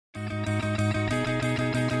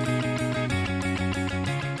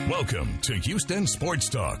Welcome to Houston Sports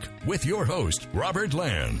Talk with your host, Robert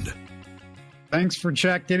Land. Thanks for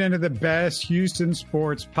checking into the best Houston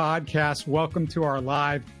sports podcast. Welcome to our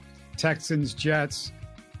live Texans-Jets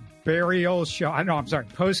burial show.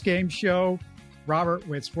 Postgame show. Robert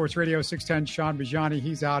with Sports Radio 610, Sean Bajani.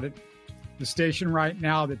 He's out at the station right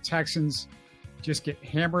now. The Texans just get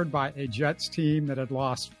hammered by a Jets team that had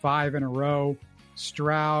lost 5 in a row.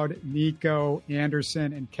 Stroud, Nico,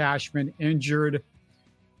 Anderson, and Cashman injured.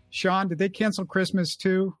 Sean, did they cancel Christmas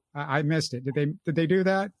too? I missed it. Did they do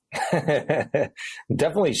that?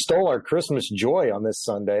 Definitely stole our Christmas joy on this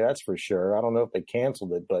Sunday, that's for sure. I don't know if they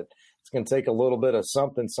canceled it, but it's going to take a little bit of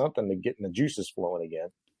something to get the juices flowing again.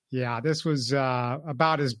 Yeah, this was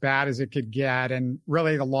about as bad as it could get. And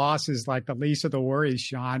really the loss is like the least of the worries,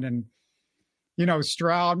 Sean. And, you know,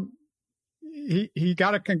 Stroud, he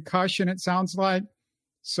got a concussion, it sounds like.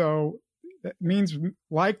 So that means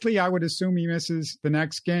likely I would assume he misses the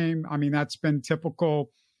next game. I mean, that's been typical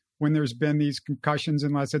when there's been these concussions,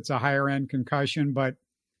 unless it's a higher end concussion. But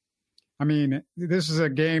I mean, this is a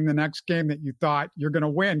game, the next game that you thought you're going to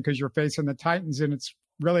win because you're facing the Titans. And it's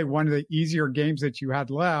really one of the easier games that you had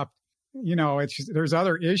left. You know, there's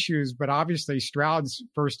other issues, but obviously Stroud's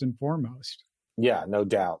first and foremost. Yeah, no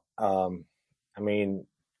doubt. I mean,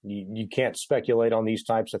 you can't speculate on these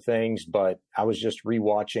types of things, but I was just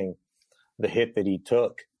rewatching the hit that he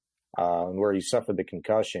took where he suffered the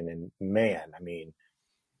concussion. And man, I mean,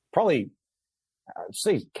 probably I'd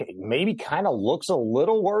say maybe kind of looks a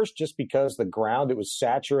little worse just because the ground, it was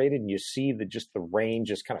saturated and you see the rain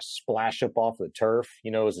just kind of splash up off the turf, you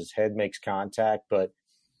know, as his head makes contact. But,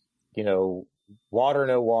 you know, water,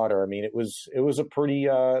 no water. I mean, it was a pretty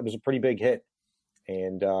big hit.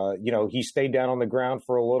 And, you know, he stayed down on the ground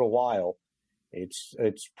for a little while.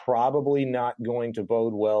 It's probably not going to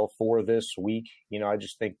bode well for this week. You know, I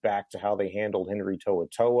just think back to how they handled Henry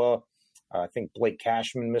To'oTo'o. I think Blake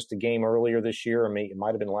Cashman missed a game earlier this year. I mean, it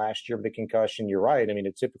might have been last year with the concussion. You're right. I mean,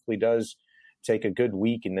 it typically does take a good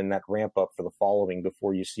week and then that ramp up for the following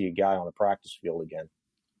before you see a guy on the practice field again.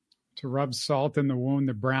 To rub salt in the wound,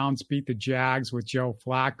 the Browns beat the Jags with Joe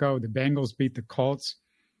Flacco. The Bengals beat the Colts.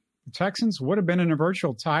 The Texans would have been in a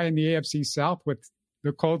virtual tie in the AFC South with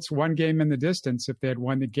the Colts one game in the distance if they had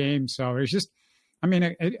won the game. So it's just, I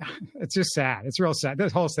mean, it's just sad. It's real sad.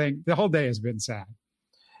 This whole thing, the whole day has been sad.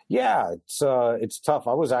 Yeah, it's tough.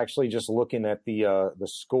 I was actually just looking at the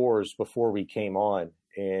scores before we came on,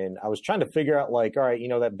 and I was trying to figure out, like, all right, you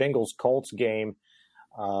know, that Bengals-Colts game,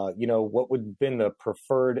 you know, what would have been the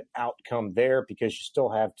preferred outcome there, because you still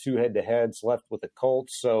have 2 head-to-heads left with the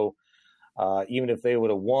Colts. So even if they would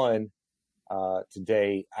have won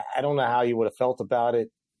today, I don't know how you would have felt about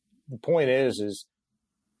it. The point is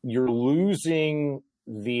you're losing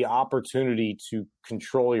the opportunity to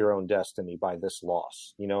control your own destiny by this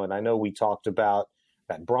loss, you know. And I know we talked about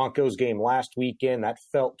that Broncos game last weekend. That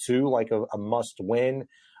felt too like a must win,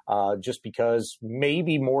 just because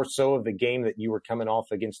maybe more so of the game that you were coming off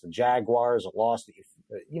against the Jaguars,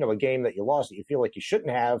 a game that you lost that you feel like you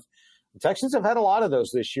shouldn't have. The Texans have had a lot of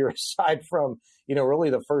those this year, aside from, you know, really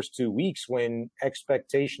the first 2 weeks when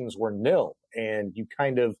expectations were nil and you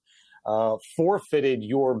kind of forfeited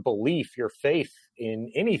your belief, your faith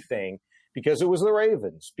in anything because it was the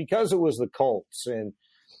Ravens, because it was the Colts. And,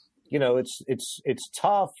 you know, it's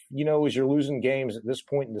tough, you know, as you're losing games at this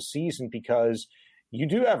point in the season, because you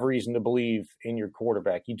do have reason to believe in your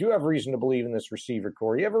quarterback. You do have reason to believe in this receiver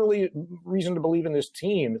core. You have reason to believe in this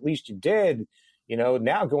team. At least you did. You know,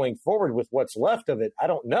 now going forward with what's left of it, I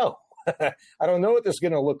don't know. I don't know what this is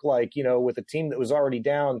going to look like, you know, with a team that was already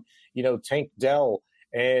down, you know, Tank Dell.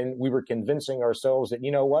 And we were convincing ourselves that,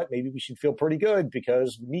 you know what, maybe we should feel pretty good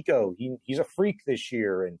because Nico, he's a freak this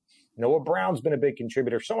year. And Noah Brown's been a big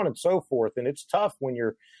contributor, so on and so forth. And it's tough when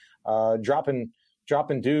you're dropping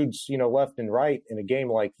dudes, you know, left and right in a game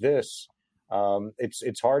like this.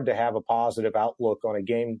 It's hard to have a positive outlook on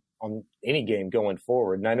any game going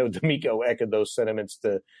forward. And I know D'Amico echoed those sentiments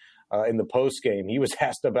in the post game. He was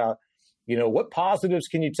asked about, you know, what positives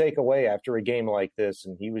can you take away after a game like this?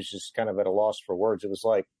 And he was just kind of at a loss for words. It was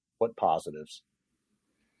like, what positives?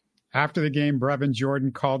 After the game, Brevin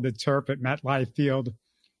Jordan called the turf at MetLife Field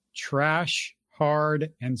trash,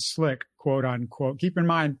 hard, and slick, quote unquote. Keep in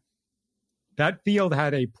mind, that field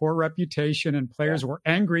had a poor reputation and players were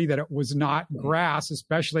angry that it was not grass,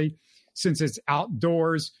 especially since it's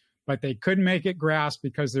outdoors, but they couldn't make it grass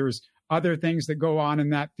because there's other things that go on in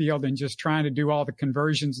that field and just trying to do all the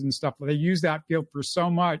conversions and stuff. They use that field for so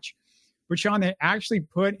much. But Sean, they actually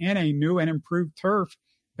put in a new and improved turf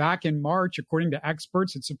back in March, according to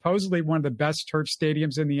experts. It's supposedly one of the best turf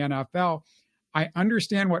stadiums in the NFL. I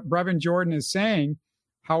understand what Brevin Jordan is saying,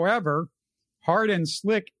 However, hard and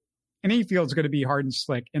slick, any field's going to be hard and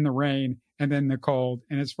slick in the rain and then the cold.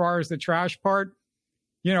 And as far as the trash part,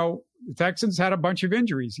 the Texans had a bunch of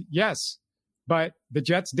injuries, yes, but the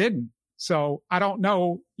Jets didn't. So I don't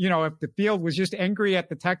know, if the field was just angry at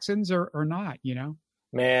the Texans or not,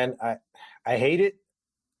 Man, I hate it.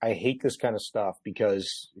 I hate this kind of stuff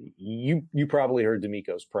because you probably heard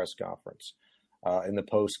D'Amico's press conference in the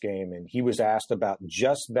post game, and he was asked about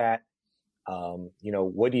just that.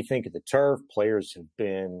 What do you think of the turf? Players have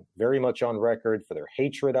been very much on record for their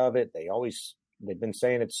hatred of it. They've been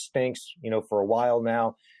saying it stinks, for a while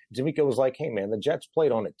now. D'Amico was like, hey man, the Jets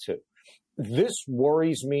played on it too. This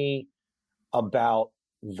worries me about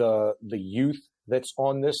the youth that's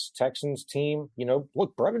on this Texans team.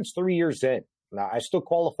 Look, Brevin's 3 years in. Now, I still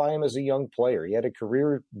qualify him as a young player. He had a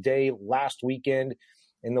career day last weekend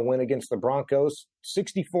in the win against the Broncos,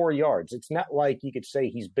 64 yards. It's not like you could say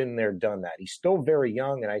he's been there, done that. He's still very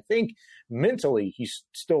young, and I think mentally he's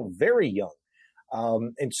still very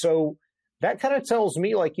young. And so that kind of tells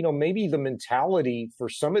me, maybe the mentality for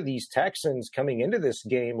some of these Texans coming into this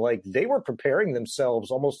game, they were preparing themselves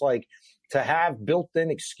almost like to have built-in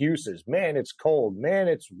excuses. Man, it's cold. Man,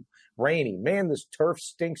 it's rainy. Man, this turf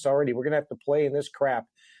stinks already. We're going to have to play in this crap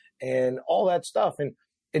and all that stuff. And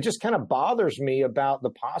it just kind of bothers me about the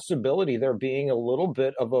possibility there being a little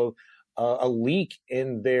bit of a leak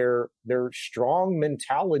in their strong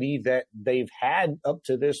mentality that they've had up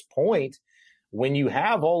to this point. When you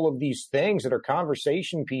have all of these things that are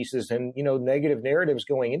conversation pieces and, negative narratives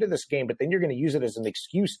going into this game, but then you're going to use it as an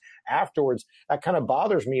excuse afterwards, that kind of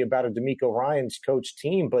bothers me about a D'Amico Ryans coach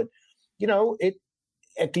team. But,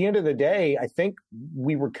 at the end of the day, I think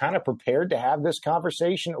we were kind of prepared to have this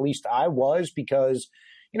conversation. At least I was, because,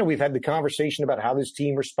 we've had the conversation about how this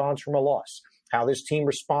team responds from a loss, how this team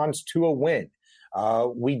responds to a win.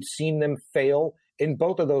 We'd seen them fail in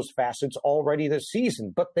both of those facets already this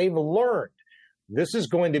season, but they've learned. This is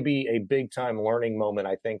going to be a big-time learning moment,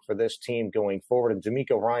 I think, for this team going forward. And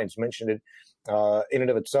D'Amico Ryans mentioned it in and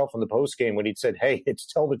of itself in the postgame when he said, hey, it's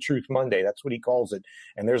Tell the Truth Monday. That's what he calls it.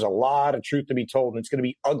 And there's a lot of truth to be told, and it's going to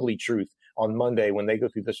be ugly truth on Monday when they go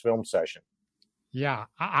through this film session. Yeah,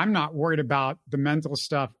 I'm not worried about the mental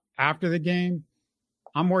stuff after the game.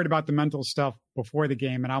 I'm worried about the mental stuff before the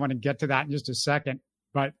game, and I want to get to that in just a second.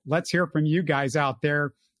 But let's hear from you guys out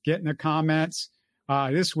there. Get in the comments.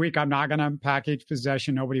 This week, I'm not going to unpack each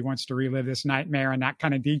possession. Nobody wants to relive this nightmare in that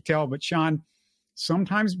kind of detail. But, Sean,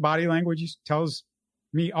 sometimes body language tells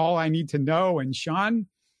me all I need to know. And, Sean,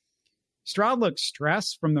 Stroud looked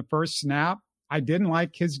stressed from the first snap. I didn't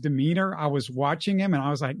like his demeanor. I was watching him, and I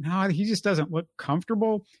was like, no, he just doesn't look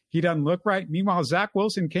comfortable. He doesn't look right. Meanwhile, Zach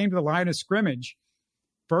Wilson came to the line of scrimmage,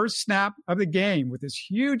 first snap of the game, with this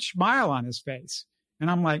huge smile on his face. And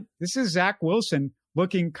I'm like, this is Zach Wilson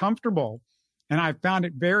looking comfortable. And I found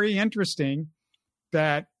it very interesting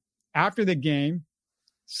that after the game,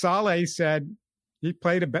 Saleh said he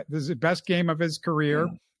played this is the best game of his career.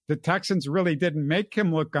 Yeah. The Texans really didn't make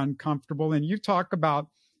him look uncomfortable. And you talk about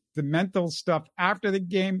the mental stuff after the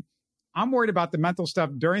game. I'm worried about the mental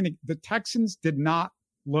stuff during the Texans did not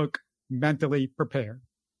look mentally prepared.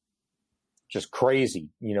 Just crazy,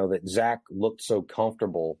 that Zach looked so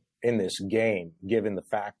comfortable in this game, given the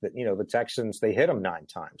fact that, the Texans, they hit him 9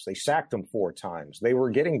 times. They sacked him 4 times. They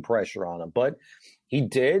were getting pressure on him. But he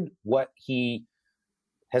did what he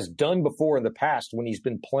has done before in the past when he's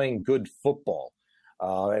been playing good football.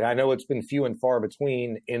 And I know it's been few and far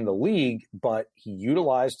between in the league, but he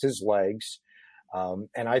utilized his legs.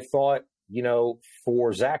 And I thought,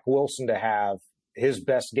 for Zach Wilson to have his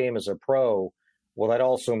best game as a pro, well, that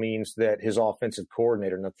also means that his offensive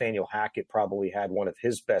coordinator, Nathaniel Hackett, probably had one of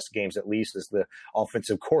his best games, at least as the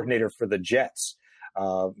offensive coordinator for the Jets.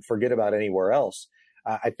 Forget about anywhere else.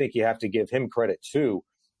 I think you have to give him credit too.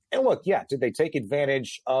 And look, yeah, did they take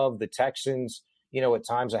advantage of the Texans, at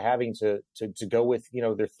times of having to go with,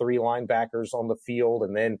 their 3 linebackers on the field,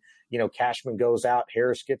 and then, Cashman goes out,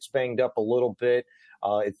 Harris gets banged up a little bit.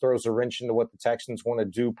 It throws a wrench into what the Texans want to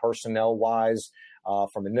do personnel-wise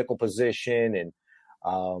from a nickel position. And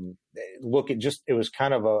look, it was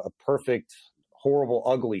kind of a perfect, horrible,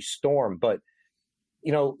 ugly storm. But,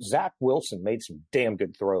 Zach Wilson made some damn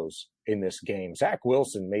good throws in this game. Zach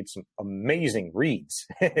Wilson made some amazing reads,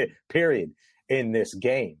 period, in this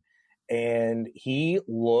game. And he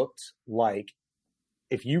looked like,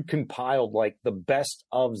 if you compiled like the best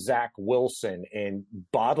of Zach Wilson and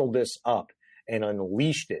bottled this up and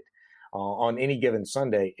unleashed it, on any given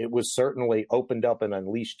Sunday, it was certainly opened up and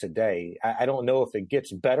unleashed today. I don't know if it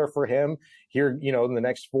gets better for him here, in the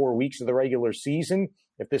next 4 weeks of the regular season,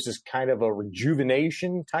 if this is kind of a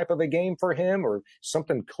rejuvenation type of a game for him or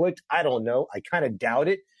something clicked. I don't know. I kind of doubt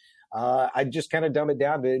it. I just kind of dumb it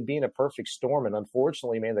down to it being a perfect storm. And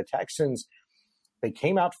unfortunately, man, the Texans, they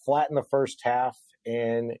came out flat in the first half,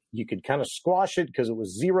 and you could kind of squash it because it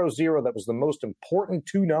was 0-0. That was the most important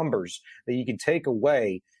two numbers that you could take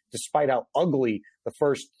away, despite how ugly the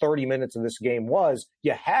first 30 minutes of this game was.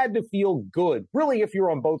 You had to feel good, really, if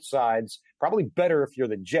you're on both sides. Probably better if you're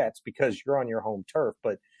the Jets because you're on your home turf.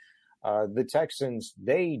 But the Texans,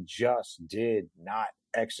 they just did not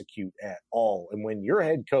execute at all. And when your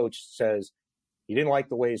head coach says he didn't like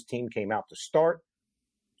the way his team came out to start,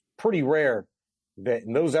 pretty rare that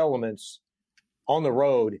in those elements on the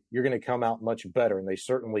road, you're going to come out much better. And they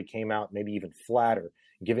certainly came out maybe even flatter,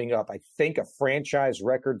 giving up, I think, a franchise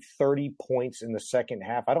record 30 points in the second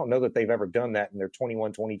half. I don't know that they've ever done that in their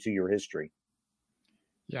 21, 22-year history.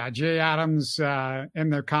 Yeah, Jay Adams in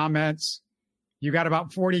their comments, you got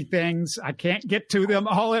about 40 things. I can't get to them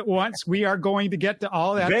all at once. We are going to get to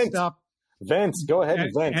all that stuff. Vince, go ahead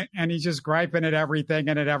and vent. And he's just griping at everything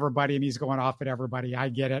and at everybody, and he's going off at everybody. I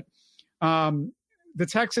get it. The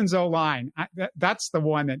Texans O-line, that's the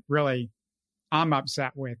one that really I'm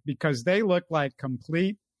upset with because they look like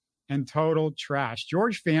complete and total trash.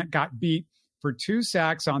 George Fant got beat for 2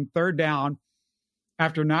 sacks on third down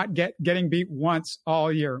after not getting beat once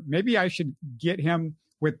all year. Maybe I should get him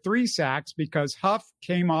with 3 sacks because Huff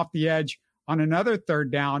came off the edge on another third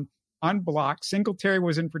down, unblocked. Singletary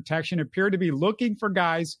was in protection, appeared to be looking for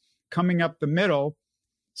guys coming up the middle.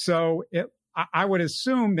 So I would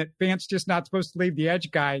assume that Fant's just not supposed to leave the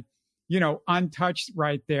edge guy, untouched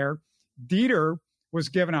right there. Dieter was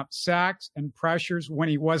giving up sacks and pressures when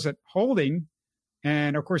he wasn't holding.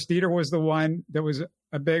 And, of course, Dieter was the one that was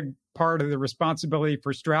a big part of the responsibility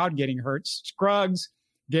for Stroud getting hurt. Scruggs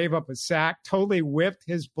gave up a sack, totally whipped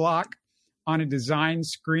his block on a design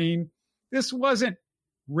screen. This wasn't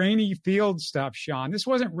rainy field stuff, Sean. This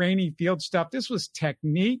wasn't rainy field stuff. This was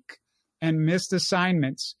technique and missed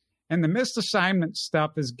assignments. And the missed assignment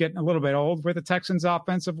stuff is getting a little bit old with the Texans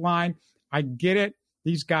offensive line. I get it.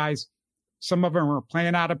 These guys, some of them are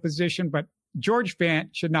playing out of position, but George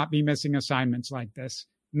Fant should not be missing assignments like this.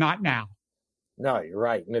 Not now. No, you're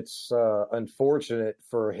right. And it's unfortunate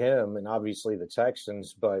for him and obviously the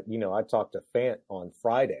Texans. But, I talked to Fant on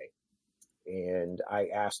Friday and I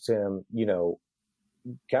asked him,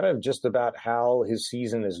 kind of just about how his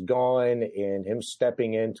season is gone and him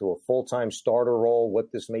stepping into a full-time starter role,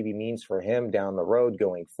 what this maybe means for him down the road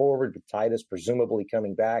going forward with Titus presumably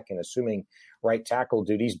coming back and assuming right tackle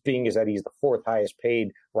duties, being as that he's the 4th highest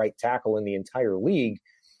paid right tackle in the entire league.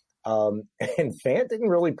 And Fant didn't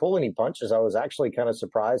really pull any punches. I was actually kind of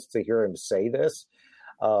surprised to hear him say this.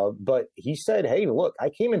 But he said, hey, look, I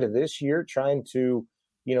came into this year trying to,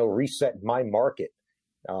 reset my market.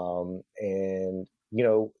 And,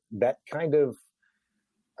 that kind of,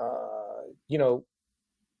 I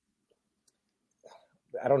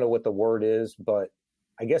don't know what the word is, but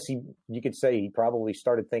I guess you could say he probably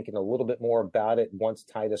started thinking a little bit more about it once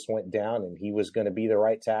Titus went down and he was going to be the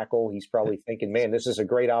right tackle. He's probably thinking, man, this is a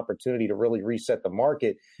great opportunity to really reset the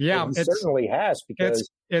market. Yeah, it certainly has because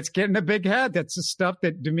it's getting a big head. That's the stuff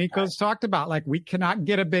that D'Amico's talked about. Like we cannot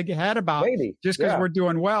get a big head about just because we're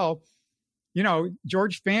doing well.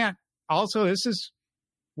 George Fant also, this is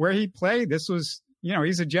where he played. This was,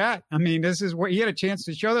 he's a Jet. I mean, this is where he had a chance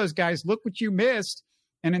to show those guys, look what you missed.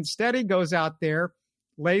 And instead he goes out there,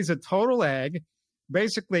 lays a total egg,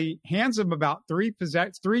 basically hands them about 3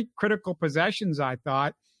 critical possessions, I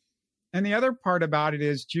thought. And the other part about it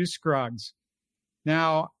is Juice Scruggs.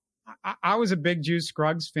 Now, I was a big Juice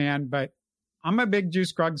Scruggs fan, but I'm a big Juice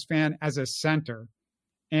Scruggs fan as a center.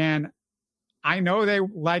 And I know they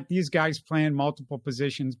like these guys playing multiple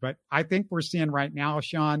positions, but I think we're seeing right now,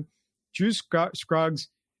 Sean, Juice Scruggs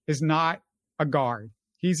is not a guard.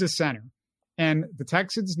 He's a center. And the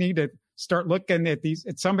Texans need to start looking at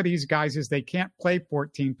some of these guys as they can't play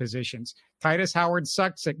 14 positions. Titus Howard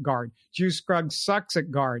sucks at guard. Juice Scruggs sucks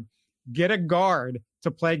at guard. Get a guard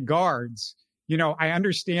to play guards. I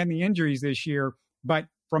understand the injuries this year, but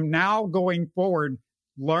from now going forward,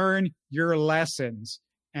 learn your lessons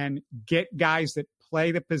and get guys that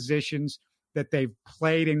play the positions that they've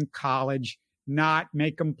played in college, not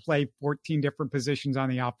make them play 14 different positions on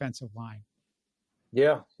the offensive line.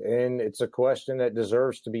 Yeah, and it's a question that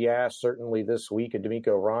deserves to be asked certainly this week of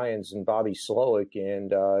D'Amico Ryans and Bobby Slowick,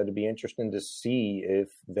 and it'd be interesting to see if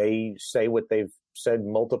they say what they've said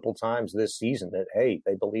multiple times this season, that, hey,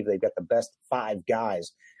 they believe they've got the best 5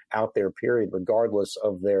 guys out there, period, regardless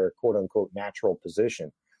of their quote unquote natural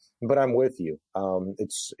position. But I'm with you.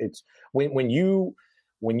 It's when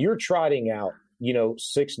you're trotting out,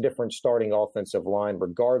 6 different starting offensive line,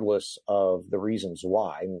 regardless of the reasons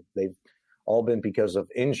why, and they've all been because of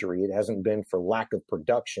injury. It hasn't been for lack of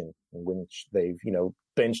production in which they've,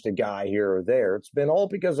 benched a guy here or there. It's been all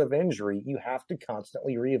because of injury. You have to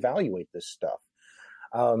constantly reevaluate this stuff.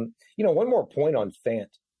 One more point on Fant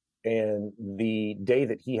and the day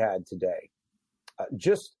that he had today. I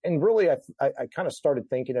kind of started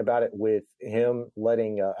thinking about it with him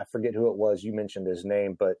letting, I forget who it was, you mentioned his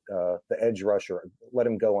name, but the edge rusher, let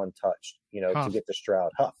him go untouched, to get to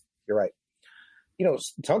Stroud. Huff, you're right.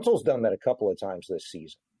 Tunsil's done that a couple of times this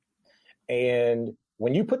season. And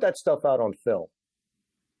when you put that stuff out on film,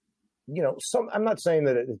 I'm not saying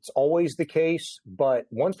that it's always the case, but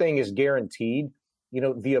one thing is guaranteed,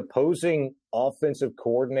 the opposing offensive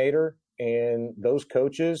coordinator and those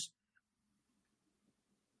coaches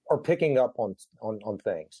are picking up on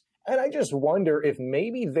things. And I just wonder if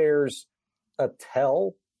maybe there's a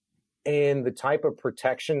tell in the type of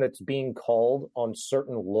protection that's being called on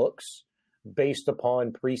certain looks based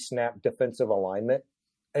upon pre-snap defensive alignment.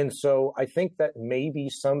 And so I think that may be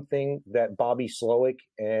something that Bobby Slowick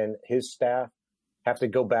and his staff have to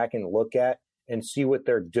go back and look at and see what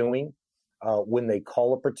they're doing when they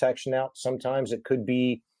call a protection out. Sometimes it could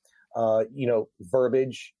be,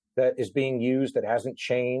 verbiage that is being used that hasn't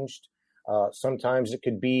changed. Sometimes it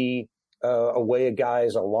could be a way a guy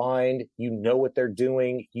is aligned. What they're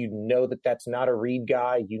doing. That that's not a read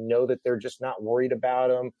guy. That they're just not worried about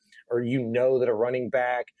him, or that a running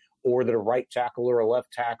back or that a right tackle or a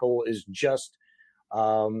left tackle is just,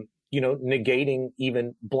 negating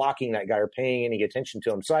even blocking that guy or paying any attention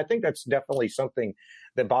to him. So I think that's definitely something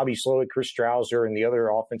that Bobby Slowick, Chris Strauser, and the other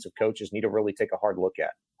offensive coaches need to really take a hard look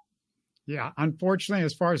at. Yeah, unfortunately,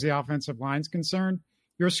 as far as the offensive line's concerned,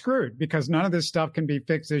 you're screwed because none of this stuff can be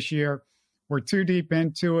fixed this year. We're too deep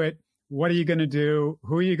into it. What are you going to do?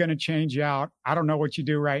 Who are you going to change out? I don't know what you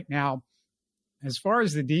do right now. As far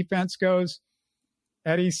as the defense goes,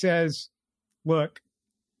 Eddie says, look,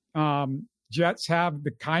 Jets have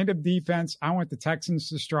the kind of defense I want the Texans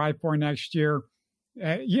to strive for next year.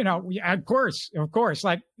 Of course,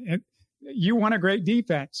 like you want a great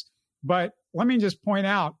defense. But let me just point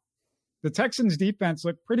out, the Texans defense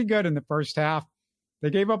looked pretty good in the first half. They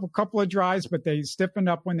gave up a couple of drives, but they stiffened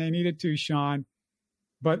up when they needed to, Sean.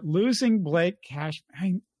 But losing Blake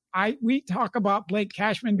Cashman, we talk about Blake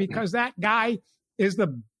Cashman because that guy is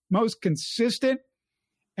the most consistent,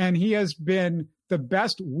 and he has been the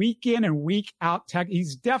best week in and week out.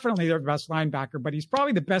 He's definitely their best linebacker, but he's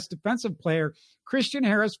probably the best defensive player. Christian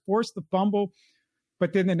Harris forced the fumble,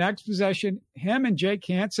 but then the next possession, him and Jake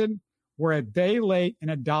Hansen were a day late and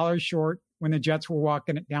 $1 short when the Jets were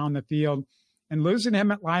walking it down the field. And losing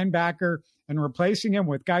him at linebacker and replacing him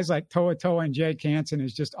with guys like Toa Toa and Jake Hansen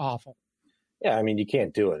is just awful. Yeah, I mean, you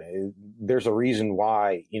can't do it. There's a reason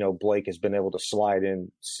why, Blake has been able to slide in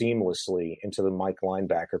seamlessly into the Mike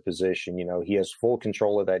linebacker position. He has full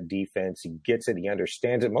control of that defense. He gets it. He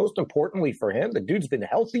understands it. Most importantly for him, the dude's been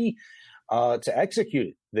healthy to execute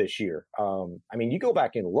it this year. You go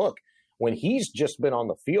back and look. When he's just been on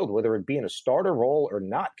the field, whether it be in a starter role or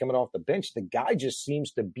not, coming off the bench, the guy just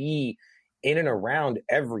seems to be in and around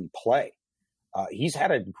every play. He's had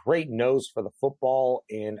a great nose for the football,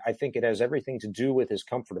 and I think it has everything to do with his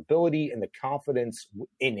comfortability and the confidence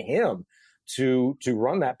in him to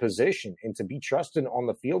run that position and to be trusted on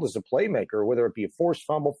the field as a playmaker, whether it be a forced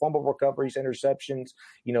fumble recoveries, interceptions,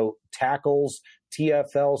 tackles,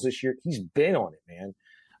 TFLs this year. He's been on it, man.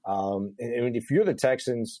 And if you're the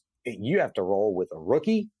Texans, you have to roll with a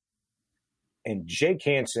rookie and Jake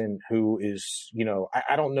Hansen, who is,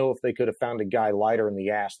 I don't know if they could have found a guy lighter in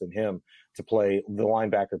the ass than him to play the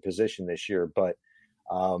linebacker position this year, but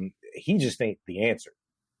he just ain't the answer.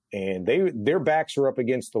 And their backs are up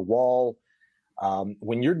against the wall.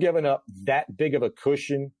 When you're giving up that big of a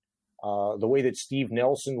cushion, the way that Steve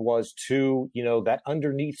Nelson was too, that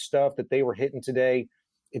underneath stuff that they were hitting today,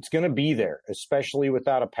 it's going to be there, especially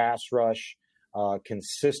without a pass rush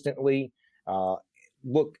consistently.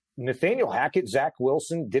 Look, Nathaniel Hackett, Zach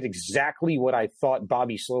Wilson did exactly what I thought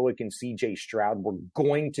Bobby Slowick and C.J. Stroud were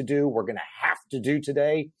going to do. We're going to have to do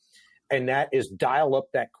today. And that is dial up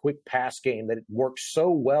that quick pass game that worked so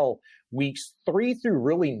well weeks 3 through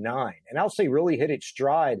really 9. And I'll say really hit its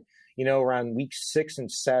stride, around weeks 6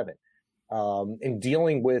 and 7. And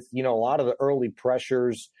dealing with, a lot of the early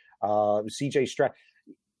pressures, C.J. Stroud.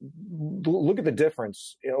 Look at the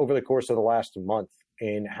difference over the course of the last month.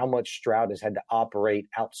 and how much Stroud has had to operate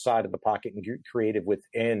outside of the pocket and get creative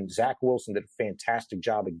within. Zach Wilson did a fantastic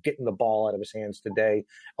job of getting the ball out of his hands today,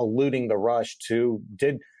 eluding the rush too.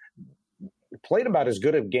 Played about as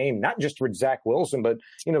good a game, not just for Zach Wilson, but,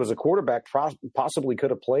 as a quarterback, possibly could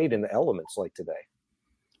have played in the elements like today.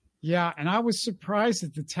 Yeah, and I was surprised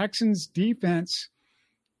that the Texans defense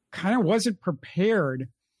kind of wasn't prepared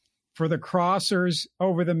for the crossers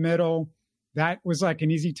over the middle. That was like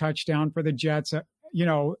an easy touchdown for the Jets,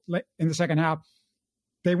 in the second half.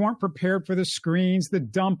 They weren't prepared for the screens, the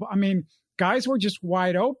dump. I mean, guys were just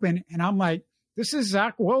wide open, and I'm like, this is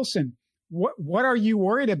Zach Wilson. What are you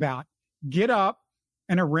worried about? Get up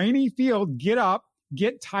in a rainy field, get up,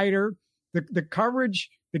 get tighter. The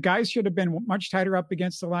coverage, the guys should have been much tighter up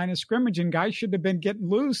against the line of scrimmage, and guys should have been getting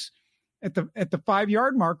loose at the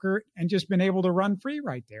 5-yard marker and just been able to run free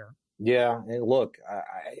right there. Yeah, and look,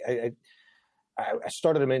 I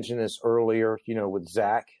started to mention this earlier, with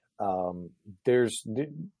Zach. There's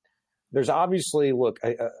obviously,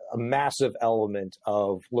 a massive element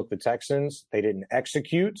of, the Texans, they didn't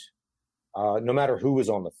execute no matter who was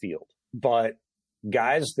on the field. But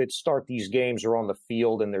guys that start these games are on the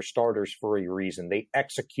field, and they're starters for a reason. They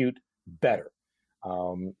execute better.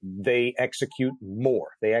 They execute more.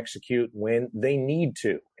 They execute when they need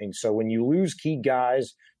to. And so when you lose key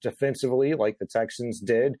guys defensively, like the Texans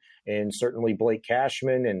did, and certainly Blake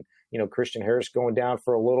Cashman and, Christian Harris going down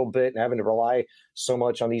for a little bit and having to rely so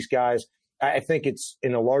much on these guys, I think it's,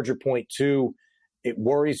 in a larger point too, it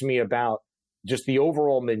worries me about just the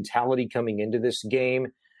overall mentality coming into this game.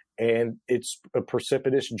 And it's a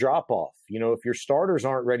precipitous drop-off. If your starters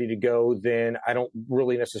aren't ready to go, then I don't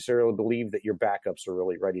really necessarily believe that your backups are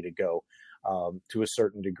really ready to go to a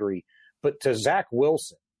certain degree. But to Zach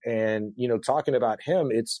Wilson and, talking about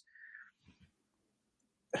him,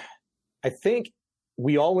 I think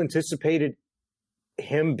we all anticipated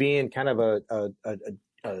him being kind of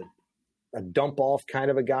a dump-off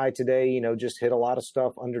kind of a guy today, just hit a lot of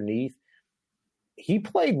stuff underneath. He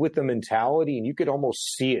played with the mentality, and you could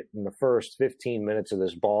almost see it in the first 15 minutes of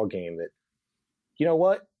this ball game that,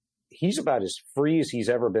 he's about as free as he's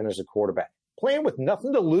ever been as a quarterback, playing with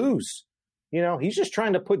nothing to lose. He's just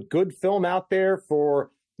trying to put good film out there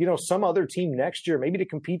for, some other team next year, maybe to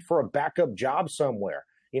compete for a backup job somewhere.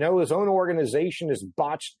 His own organization has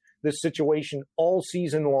botched this situation all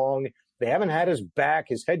season long. They haven't had his back.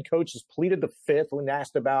 His head coach has pleaded the fifth when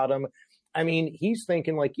asked about him. I mean, he's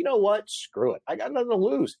thinking like, you know what? Screw it. I got nothing to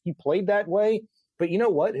lose. He played that way. But you know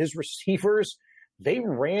what? His receivers, they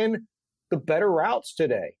ran the better routes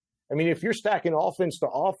today. I mean, if you're stacking offense to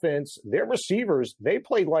offense, their receivers, they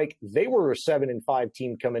played like they were a 7-5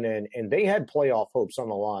 team coming in, and they had playoff hopes on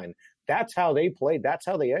the line. That's how they played. That's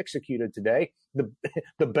how they executed today.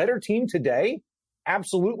 The better team today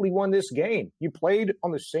absolutely won this game. You played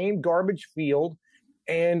on the same garbage field,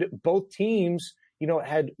 and both teams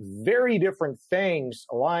had very different things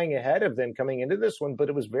lying ahead of them coming into this one, but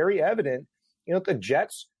it was very evident, the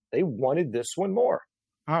Jets, they wanted this one more.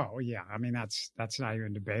 Oh, yeah. I mean, that's not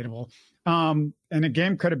even debatable. And the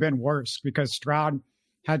game could have been worse because Stroud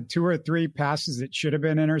had 2 or 3 passes that should have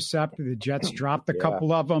been intercepted. The Jets dropped a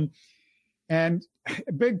couple of them. And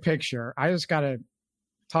big picture, I just got to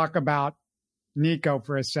talk about Nico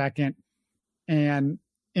for a second and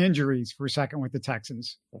injuries for a second with the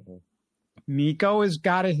Texans. Mm-hmm. Nico has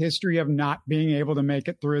got a history of not being able to make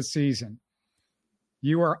it through a season.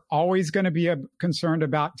 You are always going to be concerned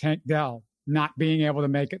about Tank Dell not being able to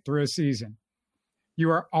make it through a season. You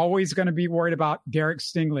are always going to be worried about Derek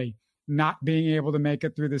Stingley not being able to make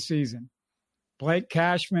it through the season. Blake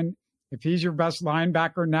Cashman, if he's your best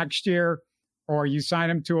linebacker next year, or you sign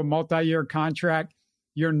him to a multi-year contract,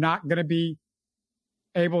 you're not going to be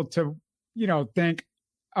able to, think,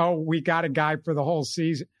 oh, we got a guy for the whole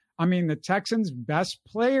season. I mean, the Texans' best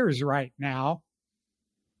players right now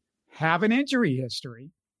have an injury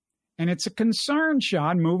history. And it's a concern,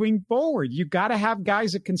 Sean, moving forward. You got to have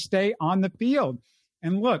guys that can stay on the field.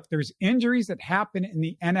 And look, there's injuries that happen in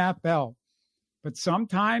the NFL. But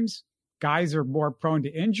sometimes guys are more prone to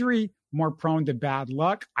injury, more prone to bad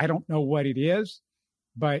luck. I don't know what it is.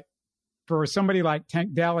 But for somebody like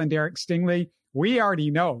Tank Dell and Derek Stingley, we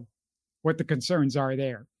already know what the concerns are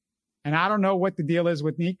there. And I don't know what the deal is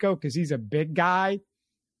with Nico because he's a big guy,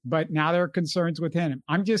 but now there are concerns with him.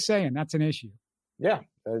 I'm just saying that's an issue. Yeah,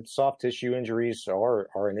 soft tissue injuries are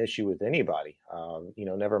an issue with anybody.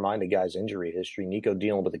 Never mind a guy's injury history. Nico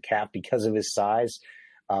dealing with a calf because of his size,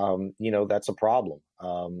 that's a problem.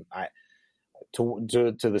 To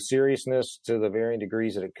the seriousness, to the varying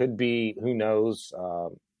degrees that it could be, who knows?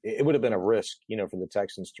 it would have been a risk, for the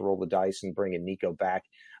Texans to roll the dice and bring in Nico back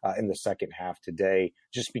in the second half today,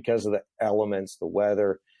 just because of the elements, the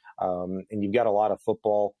weather, and you've got a lot of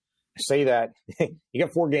football. Say that you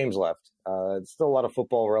got 4 games left. It's still a lot of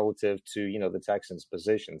football relative to, the Texans'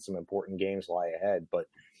 position. Some important games lie ahead, but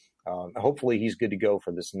hopefully he's good to go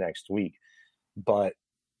for this next week. But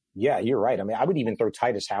yeah, you're right. I mean, I would even throw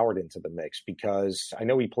Titus Howard into the mix, because I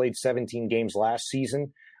know he played 17 games last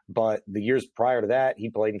season, but the years prior to that, he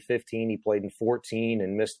played in 15, he played in 14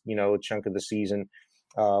 and missed, a chunk of the season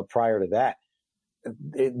prior to that.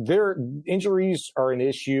 Their injuries are an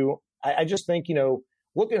issue. I just think,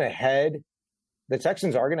 looking ahead, the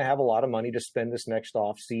Texans are going to have a lot of money to spend this next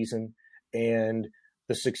offseason, and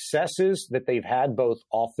the successes that they've had both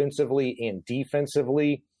offensively and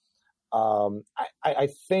defensively, I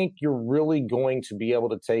think you're really going to be able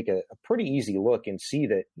to take a pretty easy look and see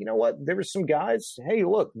that, there were some guys, hey,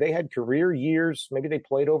 look, they had career years. Maybe they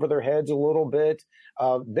played over their heads a little bit.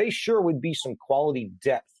 They sure would be some quality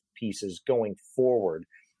depth pieces going forward.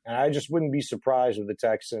 And I just wouldn't be surprised if the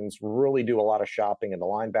Texans really do a lot of shopping in the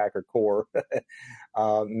linebacker core.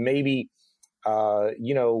 Maybe,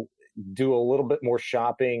 do a little bit more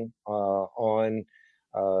shopping on,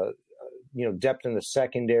 depth in the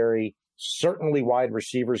secondary. Certainly wide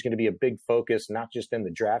receiver is going to be a big focus, not just in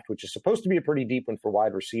the draft, which is supposed to be a pretty deep one for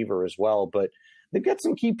wide receiver as well. But they've got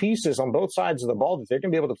some key pieces on both sides of the ball that they're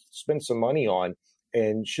going to be able to spend some money on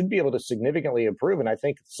and should be able to significantly improve. And I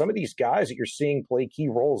think some of these guys that you're seeing play key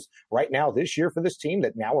roles right now this year for this team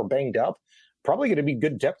that now are banged up, probably going to be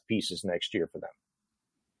good depth pieces next year for them.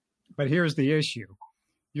 But here's the issue.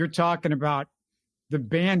 You're talking about the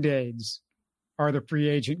Band-Aids are the free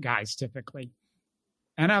agent guys typically.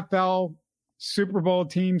 NFL Super Bowl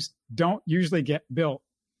teams don't usually get built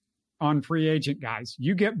on free agent guys.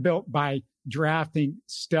 You get built by drafting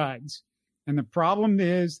studs. And the problem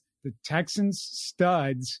is the Texans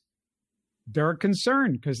studs, they're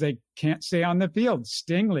concerned because they can't stay on the field.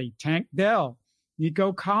 Stingley, Tank Dell,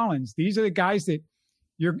 Nico Collins. These are the guys that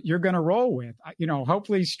you're going to roll with.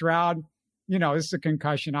 Hopefully Stroud, this is a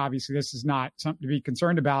concussion. Obviously, this is not something to be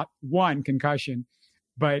concerned about. One concussion.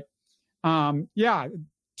 But,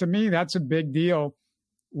 to me, that's a big deal.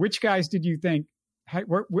 Which guys did you think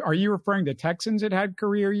are you referring to Texans that had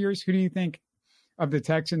career years? Who do you think of the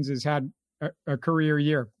Texans has had a career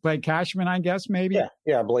year? Blake Cashman, I guess, maybe?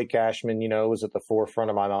 Yeah. Blake Cashman, was at the forefront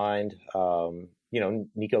of my mind.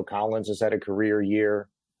 Nico Collins has had a career year.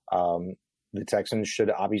 The Texans should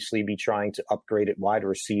obviously be trying to upgrade at wide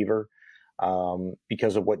receiver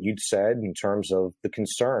because of what you'd said in terms of the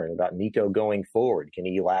concern about Nico going forward. Can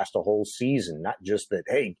he last a whole season? Not just that,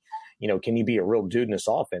 hey, can he be a real dude in this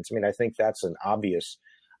offense? I mean, I think that's an obvious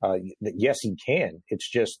that yes, he can. It's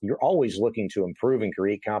just you're always looking to improve and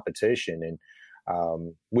create competition.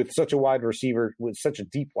 And with such a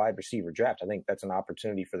deep wide receiver draft, I think that's an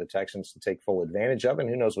opportunity for the Texans to take full advantage of. And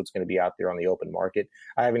who knows what's going to be out there on the open market?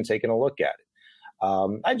 I haven't taken a look at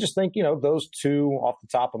it. I just think, those two off the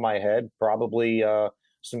top of my head, probably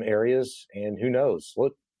some areas. And who knows?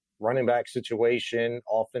 Look, running back situation,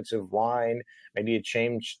 offensive line, maybe it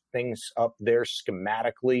changed things up there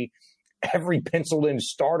schematically. Every penciled in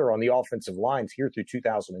starter on the offensive lines here through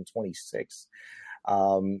 2026.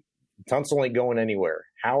 Tunsil ain't going anywhere.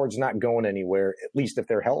 Howard's not going anywhere, at least if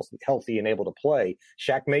they're healthy and able to play.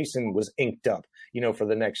 Shaq Mason was inked up, for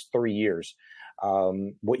the next 3 years.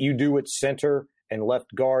 What you do at center and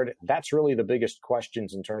left guard, that's really the biggest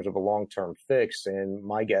questions in terms of a long-term fix. And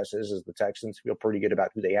my guess is the Texans feel pretty good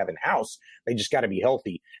about who they have in-house. They just got to be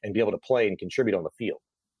healthy and be able to play and contribute on the field.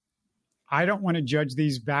 I don't want to judge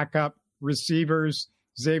these backup receivers,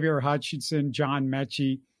 Xavier Hutchinson, John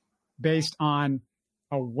Mechie, based on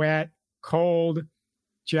a wet, cold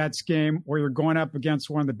Jets game where you're going up against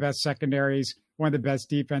one of the best secondaries, one of the best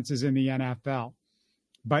defenses in the NFL.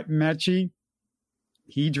 But Mechie,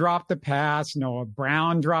 he dropped a pass. Noah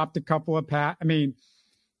Brown dropped a couple of passes. I mean,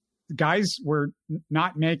 guys were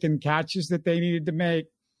not making catches that they needed to make.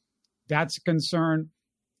 That's a concern.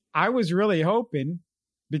 I was really hoping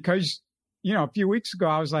because, a few weeks ago,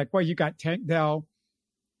 I was like, well, you got Tank Dell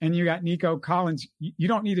and you got Nico Collins. You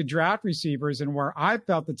don't need to draft receivers. And where I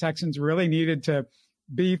felt the Texans really needed to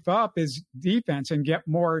beef up is defense and get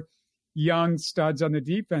more young studs on the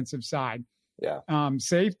defensive side. Yeah.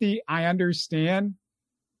 Safety, I understand.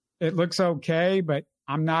 It looks okay, but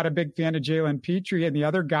I'm not a big fan of Jalen Petrie, and the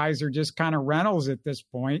other guys are just kind of rentals at this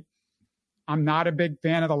point. I'm not a big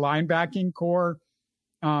fan of the linebacking core.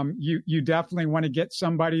 You definitely want to get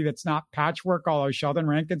somebody that's not patchwork, although Sheldon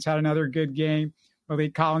Rankins had another good game.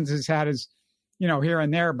 Malik Collins has had his, here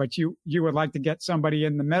and there, but you would like to get somebody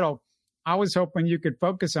in the middle. I was hoping you could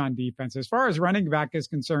focus on defense. As far as running back is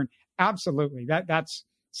concerned, absolutely. That's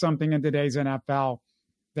something in today's NFL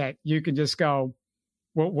that you can just go,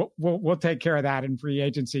 we'll take care of that in free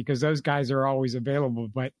agency because those guys are always available.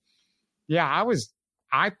 But yeah,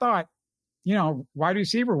 I thought, wide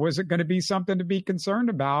receiver wasn't going to be something to be concerned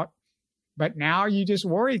about. But now you just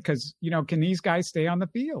worry because, can these guys stay on the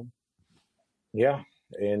field? Yeah.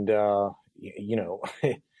 And,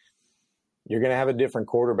 you're going to have a different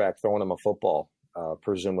quarterback throwing him a football,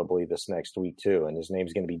 presumably this next week too. And his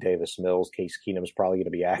name's going to be Davis Mills. Case Keenum's probably going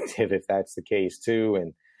to be active if that's the case too.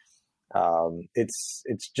 And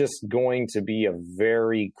it's just going to be a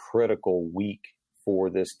very critical week for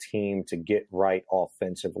this team to get right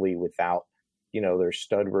offensively without, their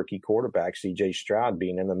stud rookie quarterback, C.J. Stroud,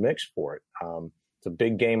 being in the mix for it. It's a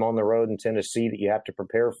big game on the road in Tennessee that you have to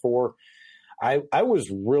prepare for. I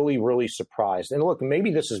was really, really surprised. And look,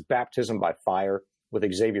 maybe this is baptism by fire with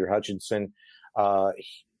Xavier Hutchinson.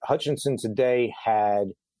 Hutchinson today had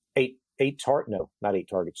three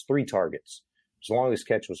targets. His longest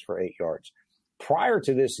catch was for 8 yards. Prior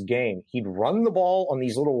to this game, he'd run the ball on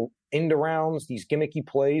these little end arounds, these gimmicky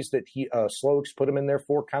plays that Slowik's put him in there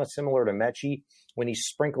for, kind of similar to Mechie when he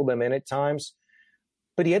sprinkled them in at times.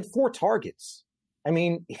 But he had 4 targets. I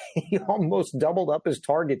mean, he almost doubled up his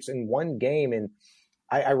targets in one game. And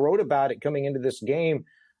I wrote about it coming into this game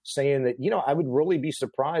saying that, I would really be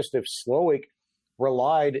surprised if Slowik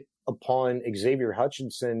relied upon Xavier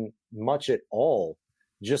Hutchinson much at all,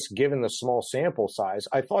 just given the small sample size.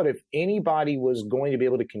 I thought if anybody was going to be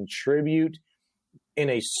able to contribute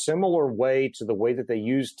in a similar way to the way that they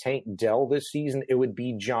used Tank Dell this season, it would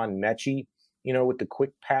be John Mechie. With the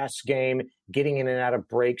quick pass game, getting in and out of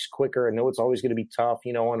breaks quicker. I know it's always going to be tough,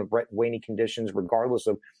 on rainy conditions, regardless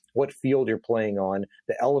of what field you're playing on.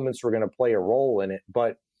 The elements were going to play a role in it.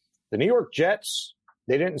 But the New York Jets,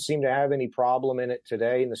 they didn't seem to have any problem in it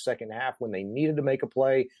today in the second half. When they needed to make a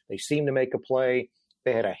play, they seemed to make a play.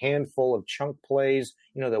 They had a handful of chunk plays,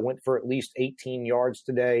 that went for at least 18 yards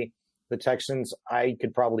today. The Texans, I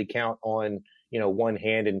could probably count on, one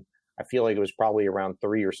hand, and I feel like it was probably around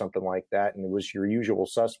 3 or something like that. And it was your usual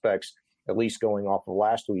suspects, at least going off of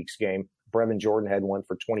last week's game. Brevin Jordan had one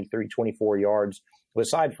for 23, 24 yards. But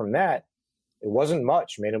aside from that, it wasn't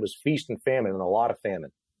much, man. It was feast and famine, and a lot of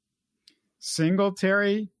famine.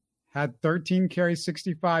 Singletary had 13 carries,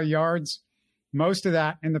 65 yards. Most of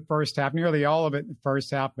that in the first half, nearly all of it in the first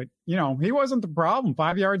half. But, he wasn't the problem.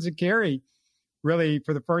 5 yards a carry, really,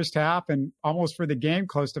 for the first half, and almost for the game,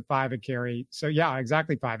 close to 5 a carry. So, yeah,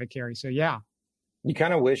 exactly 5 a carry. So, yeah. You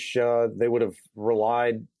kind of wish they would have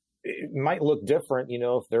relied. It might look different,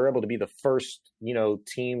 if they're able to be the first,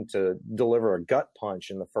 team to deliver a gut punch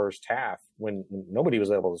in the first half when nobody was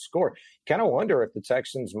able to score. Kind of wonder if the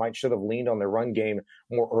Texans should have leaned on their run game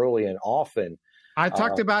more early and often. I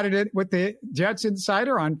talked about it with the Jets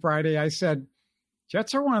Insider on Friday. I said,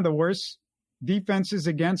 Jets are one of the worst defenses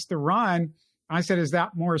against the run. I said, is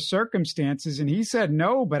that more circumstances? And he said,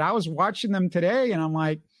 no, but I was watching them today and I'm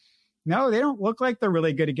like, no, they don't look like they're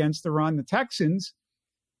really good against the run. The Texans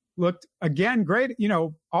looked, again, great.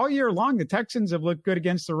 All year long, the Texans have looked good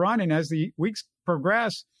against the run. And as the weeks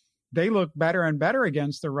progress, they look better and better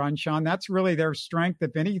against the run, Sean. That's really their strength,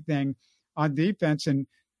 if anything, on defense. And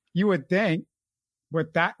you would think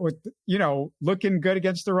with looking good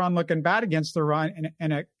against the run, looking bad against the run,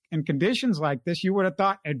 and in conditions like this, you would have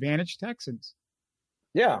thought advantage Texans.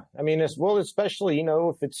 Yeah. I mean, especially,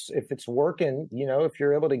 if it's working, if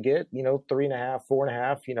you're able to get, 3.5,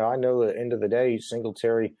 4.5, I know at the end of the day,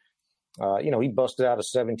 Singletary, he busted out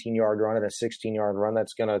a 17-yard run and a 16-yard run.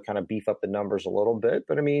 That's going to kind of beef up the numbers a little bit.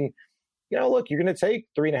 But I mean, look, you're going to take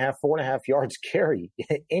 3.5, 4.5 yards carry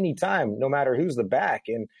anytime, no matter who's the back.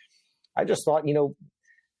 And I just thought, you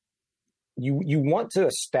want to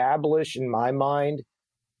establish, in my mind,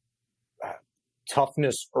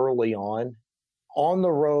 toughness early on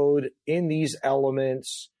the road in these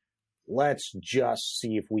elements. Let's just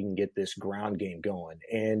see if we can get this ground game going.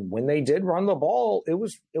 And when they did run the ball, it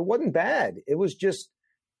wasn't bad. It was just,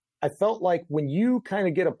 I felt like when you kind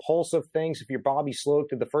of get a pulse of things, if you're Bobby Slowik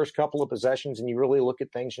to the first couple of possessions and you really look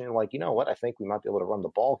at things and you're like, you know what, I think we might be able to run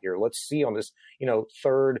the ball here. Let's see on this,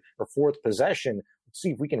 third or fourth possession. Let's see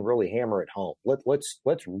if we can really hammer it home.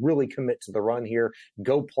 Let's really commit to the run here.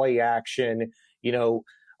 Go play action.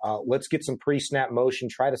 Let's get some pre-snap motion,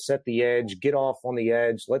 try to set the edge, get off on the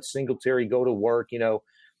edge. Let Singletary go to work.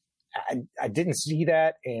 I didn't see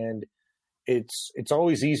that. And it's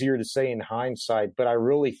always easier to say in hindsight, but I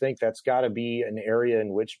really think that's got to be an area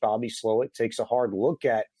in which Bobby Slowik takes a hard look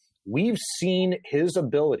at. We've seen his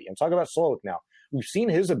ability. I'm talking about Slowik now. We've seen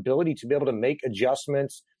his ability to be able to make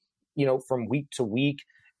adjustments from week to week,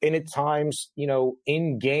 and at times,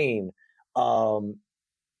 in game, in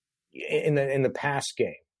the pass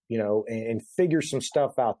game, and figure some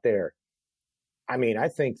stuff out there. I mean, I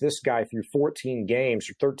think this guy through 14 games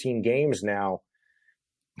or 13 games now,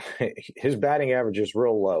 his batting average is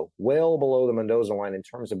real low, well below the Mendoza line in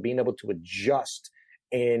terms of being able to adjust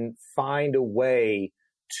and find a way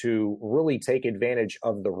to really take advantage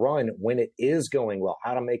of the run when it is going well,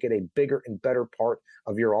 how to make it a bigger and better part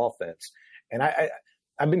of your offense. And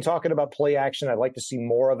I've been talking about play action. I'd like to see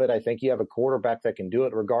more of it. I think you have a quarterback that can do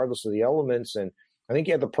it regardless of the elements, and I think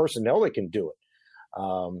you have the personnel that can do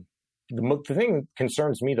it. The thing that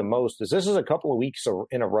concerns me the most is this is a couple of weeks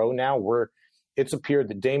in a row now where it's appeared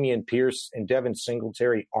that Dameon Pierce and Devin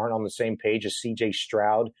Singletary aren't on the same page as C.J.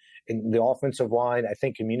 Stroud. In the offensive line, I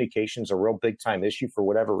think communication is a real big-time issue for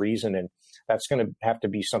whatever reason, and that's going to have to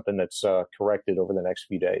be something that's corrected over the next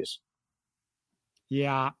few days.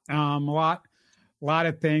 Yeah, a lot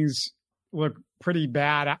of things look pretty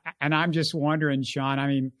bad, and I'm just wondering, Sean, I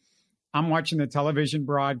mean, I'm watching the television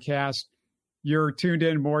broadcast. You're tuned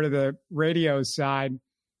in more to the radio side.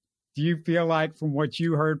 Do you feel like from what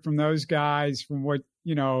you heard from those guys, from what,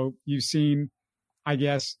 you've seen, I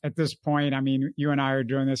guess at this point, I mean, you and I are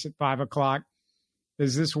doing this at 5:00.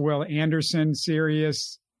 Is this Will Anderson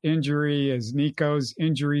serious injury? Is Nico's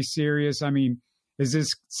injury serious? I mean, is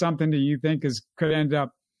this something that you think could end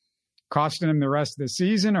up costing him the rest of the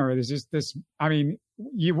season? Or is this, I mean,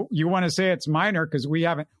 you want to say it's minor because we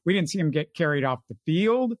didn't see him get carried off the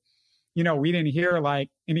field. We didn't hear like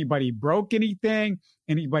anybody broke anything,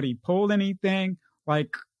 anybody pulled anything. Like,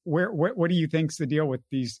 what do you think's the deal with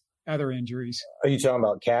these other injuries? Are you talking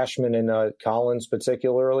about Cashman and Collins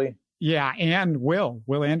particularly? Yeah, and Will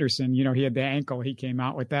Anderson. He had the ankle. He came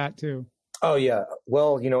out with that too. Oh yeah.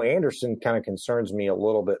 Well, Anderson kind of concerns me a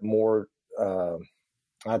little bit more.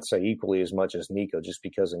 I'd say equally as much as Nico, just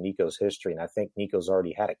because of Nico's history, and I think Nico's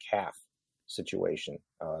already had a calf situation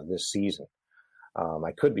this season.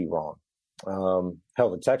 I could be wrong.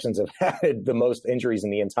 Hell, the Texans have had the most injuries in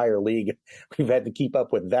the entire league. We've had to keep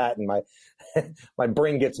up with that, and my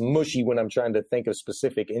brain gets mushy when I'm trying to think of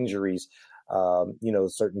specific injuries,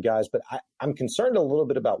 certain guys. But I'm concerned a little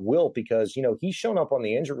bit about Will because, he's shown up on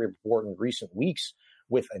the injury report in recent weeks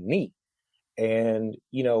with a knee. And,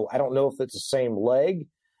 I don't know if it's the same leg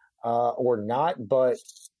or not, but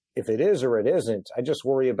if it is or it isn't, I just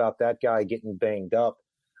worry about that guy getting banged up.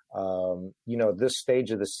 This stage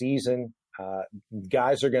of the season,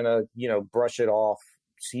 guys are going to, brush it off.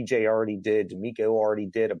 CJ already did. D'Amico already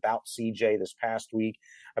did about CJ this past week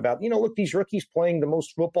about, look, these rookies playing the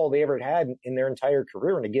most football they ever had in their entire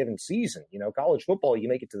career in a given season. College football, you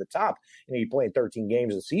make it to the top, you're playing 13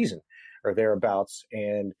 games a season or thereabouts.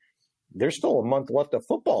 And there's still a month left of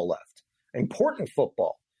football left, important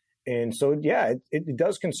football. And so, yeah, it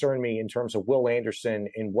does concern me in terms of Will Anderson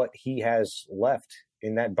and what he has left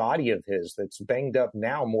in that body of his that's banged up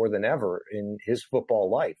now more than ever in his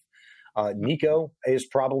football life. Nico is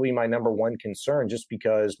probably my number one concern just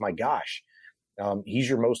because, my gosh, he's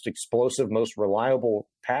your most explosive, most reliable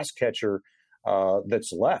pass catcher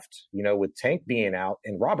that's left, with Tank being out.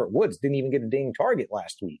 And Robert Woods didn't even get a dang target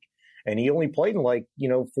last week. And he only played in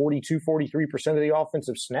 42, 43% of the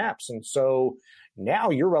offensive snaps. And so now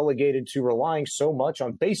you're relegated to relying so much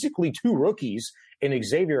on basically two rookies in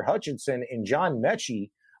Xavier Hutchinson and John Mechie,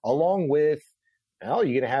 along with, you're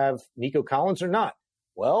going to have Nico Collins or not?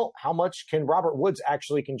 Well, how much can Robert Woods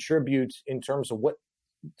actually contribute in terms of what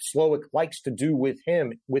Slowick likes to do with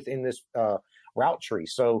him within this route tree?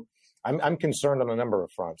 So I'm concerned on a number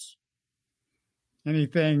of fronts.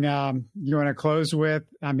 Anything you want to close with?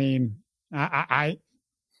 I mean, I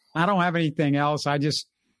don't have anything else. I just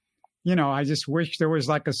wish there was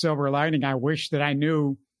like a silver lining. I wish that I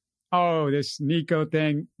knew, this Nico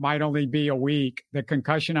thing might only be a week. The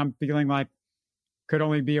concussion I'm feeling like could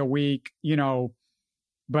only be a week,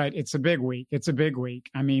 but it's a big week. It's a big week.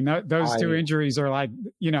 I mean, those two injuries are like,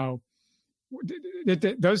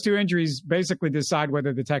 those two injuries basically decide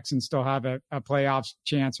whether the Texans still have a playoff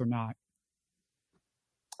chance or not.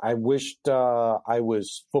 I wished I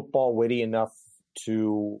was football witty enough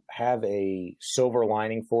to have a silver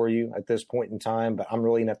lining for you at this point in time, but I'm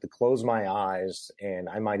really going to have to close my eyes, and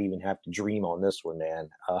I might even have to dream on this one, man,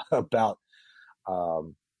 about,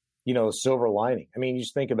 silver lining. I mean, you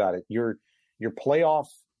just think about it. Your playoff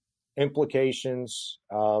implications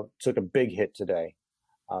took a big hit today.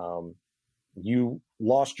 You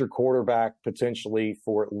lost your quarterback potentially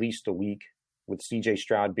for at least a week, with C.J.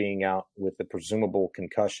 Stroud being out with the presumable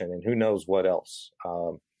concussion and who knows what else.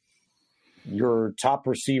 Your top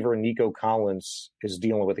receiver, Nico Collins, is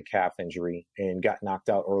dealing with a calf injury and got knocked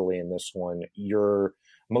out early in this one. Your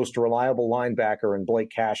most reliable linebacker in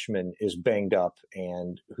Blake Cashman is banged up,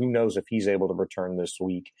 and who knows if he's able to return this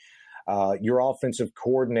week. Your offensive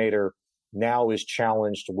coordinator now is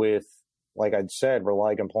challenged with, like I'd said,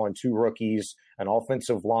 relying upon 2 rookies, an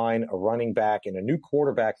offensive line, a running back, and a new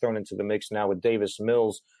quarterback thrown into the mix now with Davis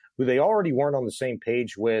Mills, who they already weren't on the same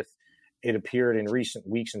page with, it appeared, in recent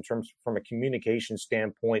weeks, in terms from a communication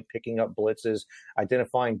standpoint, picking up blitzes,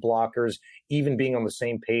 identifying blockers, even being on the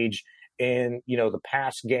same page in, the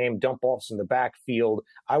pass game, dump offs in the backfield.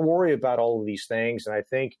 I worry about all of these things, and I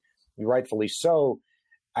think rightfully so.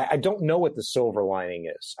 I don't know what the silver lining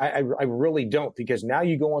is. I really don't, because now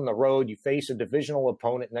you go on the road, you face a divisional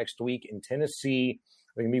opponent next week in Tennessee.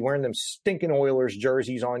 They're going to be wearing them stinking Oilers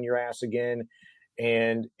jerseys on your ass again,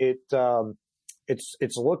 and it's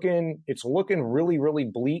looking really, really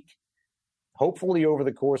bleak. Hopefully over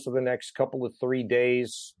the course of the next couple of 3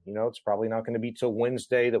 days, it's probably not going to be till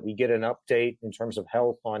Wednesday that we get an update in terms of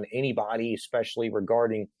health on anybody, especially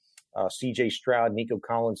regarding C.J. Stroud, Nico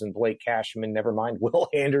Collins, and Blake Cashman. Never mind Will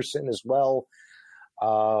Anderson as well.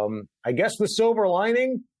 I guess the silver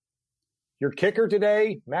lining, your kicker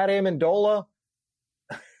today, Matt Amendola,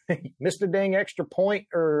 missed a dang extra point,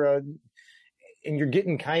 and you're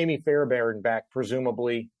getting Kaimi Fairbairn back,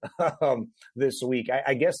 presumably, this week.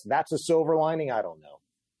 I guess that's a silver lining. I don't know.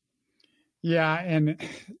 Yeah, and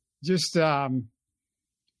just one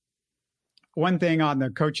thing on the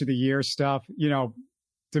Coach of the Year stuff,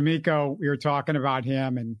 D'Amico, we were talking about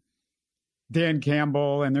him, and Dan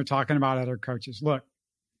Campbell, and they're talking about other coaches. Look,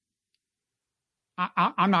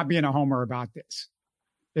 I'm not being a homer about this.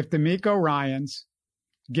 If D'Amico Ryans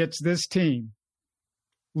gets this team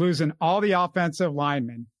losing all the offensive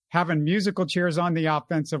linemen, having musical chairs on the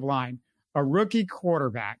offensive line, a rookie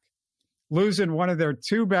quarterback, losing one of their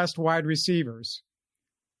 2 best wide receivers,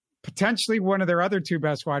 potentially one of their other 2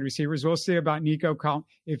 best wide receivers. We'll see about Nico Collins.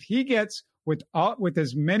 If he gets with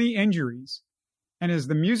as many injuries and as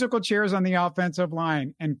the musical chairs on the offensive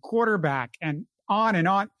line and quarterback and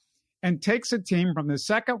on, and takes a team from the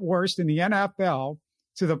second worst in the NFL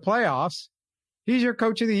to the playoffs, he's your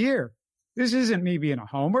Coach of the Year. This isn't me being a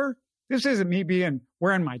homer. This isn't me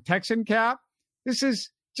wearing my Texan cap. This is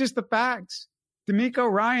just the facts. D'Amico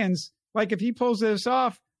Ryans, if he pulls this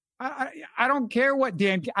off, I don't care I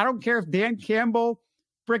don't care if Dan Campbell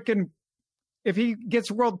if he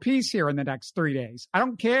gets world peace here in the next 3 days. I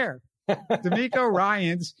don't care. D'Amico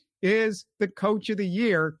Ryans is the Coach of the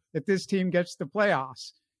Year if this team gets the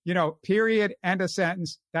playoffs. Period, end of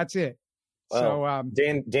sentence. That's it. Well,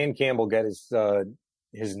 so Dan Campbell got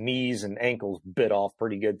his knees and ankles bit off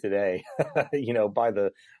pretty good today, by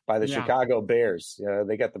the Chicago Bears.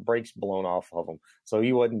 They got the brakes blown off of them. So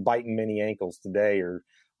he wasn't biting many ankles today, or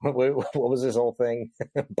what was his whole thing?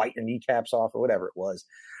 Biting kneecaps off or whatever it was.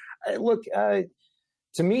 Look,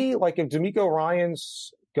 to me, if D'Amico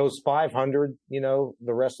Ryans goes 500, the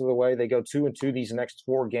rest of the way, they go 2-2 these next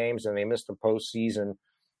 4 games and they miss the postseason.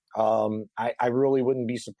 I really wouldn't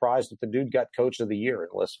be surprised if the dude got Coach of the Year,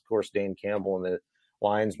 unless, of course, Dan Campbell and the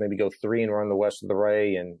Lions maybe go 3 and run the West of the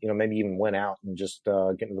Ray, and maybe even win out and just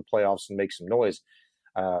get into the playoffs and make some noise.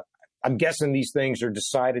 I'm guessing these things are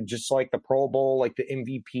decided just like the Pro Bowl, like the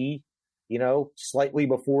MVP, slightly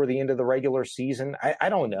before the end of the regular season. I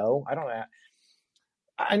don't know.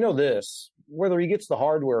 I know this, whether he gets the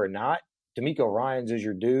hardware or not, D'Amico Ryans is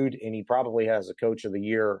your dude, and he probably has a Coach of the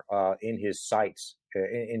Year in his sights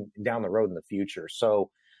in down the road in the future. So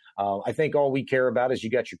I think all we care about is you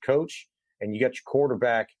got your coach and you got your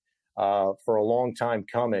quarterback for a long time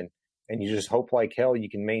coming, and you just hope like hell you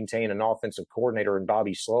can maintain an offensive coordinator in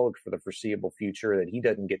Bobby Slowick for the foreseeable future, that he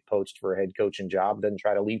doesn't get poached for a head coaching job, doesn't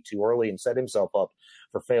try to leave too early and set himself up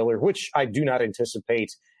for failure, which I do not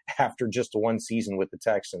anticipate after just 1 season with the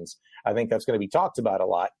Texans. I think that's going to be talked about a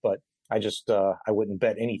lot, but I wouldn't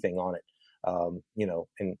bet anything on it.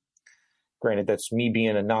 And granted, that's me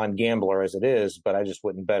being a non-gambler as it is, but I just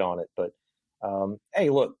wouldn't bet on it. But hey,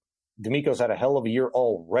 look, D'Amico's had a hell of a year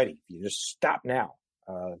already. You just stop now.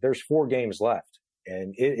 There's 4 games left,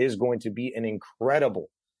 and it is going to be an incredible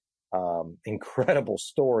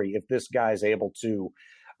story if this guy's able to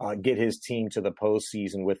get his team to the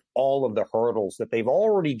postseason with all of the hurdles that they've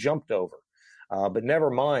already jumped over. But never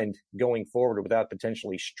mind going forward without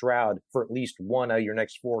potentially Stroud for at least 1 of your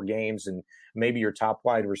next 4 games, and maybe your top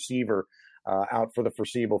wide receiver out for the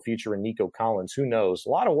foreseeable future in Nico Collins. Who knows? A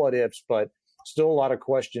lot of what ifs, but still a lot of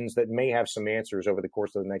questions that may have some answers over the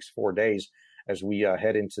course of the next 4 days as we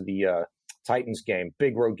head into the Titans game.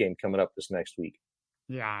 Big road game coming up this next week.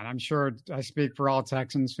 Yeah, and I'm sure I speak for all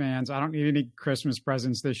Texans fans. I don't need any Christmas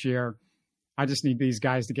presents this year. I just need these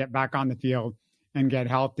guys to get back on the field and get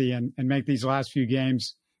healthy and make these last few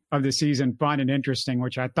games of the season fun and interesting,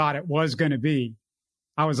 which I thought it was going to be.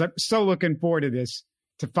 I was so looking forward to this,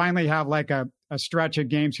 to finally have like a stretch of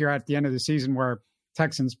games here at the end of the season where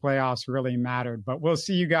Texans playoffs really mattered. But we'll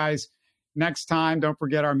see you guys next time. Don't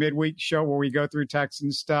forget our midweek show where we go through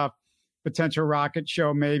Texans stuff, potential Rocket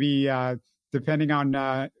show, maybe depending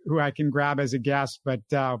on who I can grab as a guest. But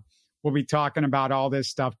we'll be talking about all this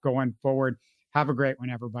stuff going forward. Have a great one,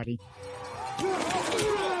 everybody.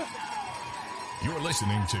 You're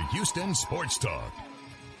listening to Houston Sports Talk.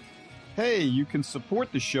 Hey, you can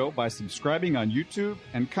support the show by subscribing on YouTube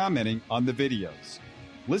and commenting on the videos.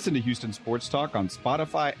 Listen to Houston Sports Talk on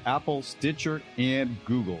Spotify, Apple, Stitcher, and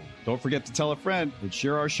Google. Don't forget to tell a friend and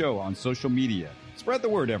share our show on social media. Spread the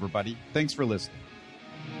word, everybody. Thanks for listening.